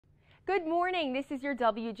Good morning. This is your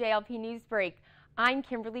WJLP News Break. I'm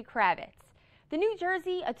Kimberly Kravitz. The New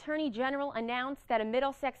Jersey Attorney General announced that a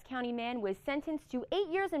Middlesex County man was sentenced to 8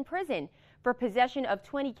 years in prison for possession of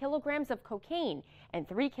 20 kilograms of cocaine and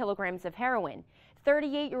 3 kilograms of heroin.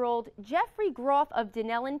 38-year-old Jeffrey Groff of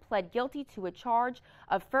Dunellen pled guilty to a charge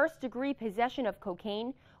of first-degree possession of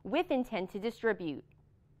cocaine with intent to distribute.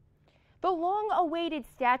 The long-awaited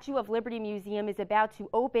Statue of Liberty Museum is about to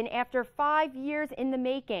open after 5 years in the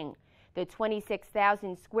making. The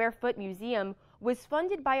 26,000-square-foot museum was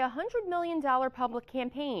funded by a $100 million public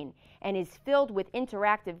campaign and is filled with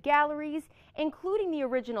interactive galleries, including the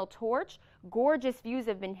original torch, gorgeous views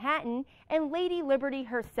of Manhattan, and Lady Liberty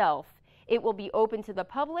herself. It will be open to the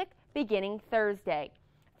public beginning Thursday.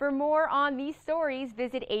 For more on these stories,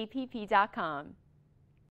 visit app.com.